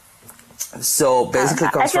 yes. So basically, it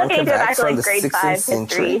I comes feel from like I need to go Quebec back to from like the grade 16th 5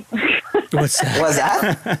 century. history. What's that? What's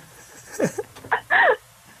that?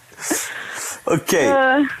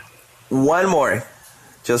 Okay, one more,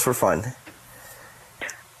 just for fun.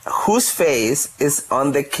 Whose face is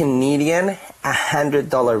on the Canadian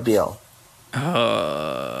 $100 bill?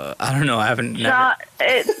 I don't know. I haven't.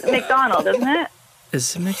 It's McDonald, isn't it?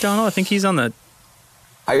 Is it McDonald? I think he's on the.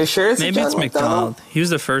 Are you sure? Maybe John it's McDonald. He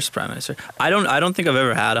was the first prime minister. I don't think I've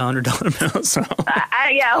ever had $100 bill. So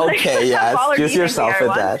Yeah. I was Okay, like, yeah, baller do you excuse think yourself we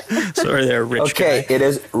with are that. sorry, they're rich. Okay, Guy. it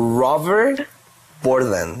is Robert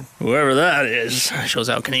Borden. Whoever that is shows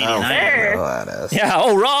how Canadian I am. Sure. Oh, that is. Yeah.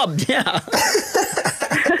 Oh, Rob. Yeah.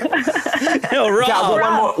 Yo, Rob. Yeah,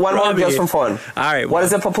 but one more Robbie. just for fun. All right. What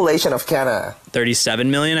is the population of Canada?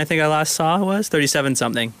 37 million? I think I last saw it was 37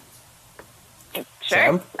 something. Sure.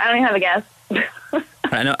 Sam? I don't even have a guess.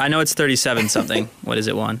 I know it's 37 something. What is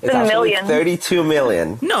it? One? It's a actually million. 32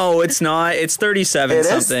 million. No, it's not. It's 37 It is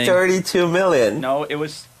something. 32 million. No, it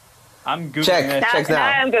was. I'm googling Check. it Check now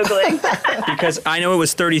now. I'm Googling. because I know it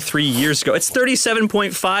was 33 years ago. It's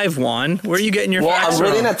 37.51. Where are you getting your Well, facts I'm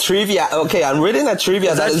reading from? a trivia. Okay, I'm reading a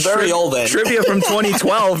trivia that is very old then. Trivia from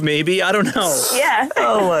 2012, maybe. I don't know. Yeah.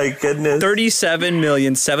 Oh my goodness.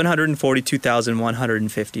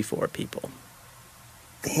 37,742,154 people.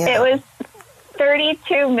 Damn. It was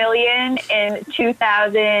 32 million in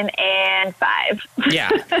 2005. Yeah.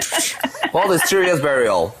 Well, this trivia is very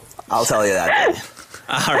old. I'll tell you that.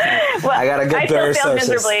 All right. Well, I got a good I pair still of failed sources.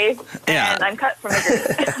 miserably, Yeah. and I'm cut from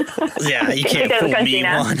the group. Yeah, you can't Because of fool country me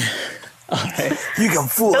now. one. All right. You can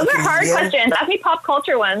fool Those a are hard Canadian. questions. Ask me pop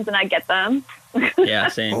culture ones, and I get them. Yeah,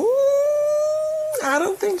 same. I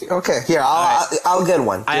don't think. Okay, here I'll get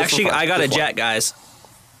one. I Just for fun. got a Just one. jet, guys.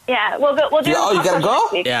 Yeah, we'll do. Yeah, oh, you pop gotta culture go?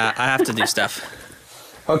 next week. Yeah, I have to do stuff.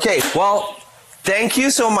 Okay, well, thank you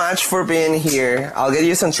so much for being here. I'll get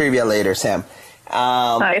you some trivia later, Sam.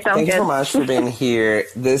 sounds Thank you so good. much for being here.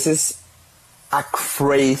 This is a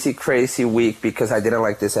crazy week because I didn't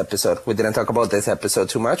like this episode. We didn't talk about this episode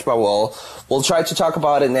too much, but we'll try to talk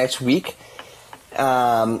about it next week.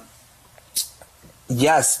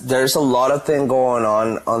 Yes, there's a lot of thing going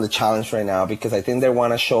on the challenge right now because I think they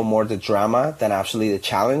want to show more the drama than actually the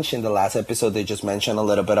challenge. In the last episode, they just mentioned a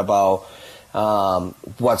little bit about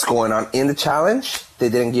what's going on in the challenge. They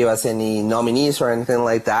didn't give us any nominees or anything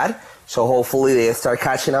like that. So hopefully they start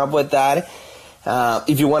catching up with that.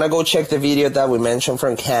 If you want to go check the video that we mentioned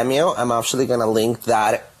from Cameo, I'm actually going to link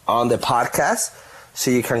that on the podcast. So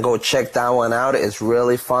you can go check that one out. It's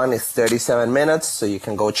really fun. It's 37 minutes, so you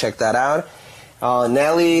can go check that out.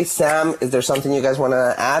 Nelly, Sam, is there something you guys want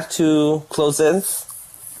to add to close this?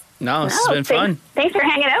 No, this has been fun. Thanks for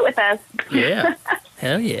hanging out with us. Yeah.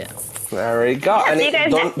 Hell yeah. There we go. Yeah, And see you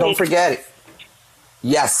guys next don't week. forget.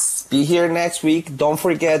 Yes, be here next week. Don't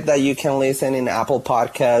forget that you can listen in Apple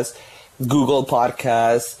Podcasts, Google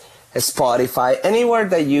Podcasts, Spotify, anywhere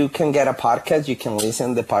that you can get a podcast, you can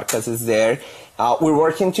listen. The podcast is there. We're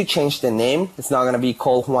working to change the name. It's not going to be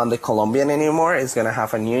called Juan the Colombian anymore. It's going to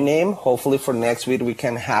have a new name. Hopefully for next week, we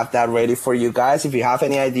can have that ready for you guys. If you have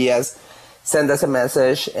any ideas, send us a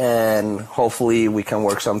message and hopefully we can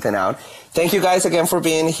work something out. Thank you guys again for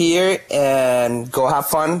being here and go have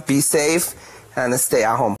fun, be safe, and stay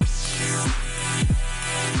at home.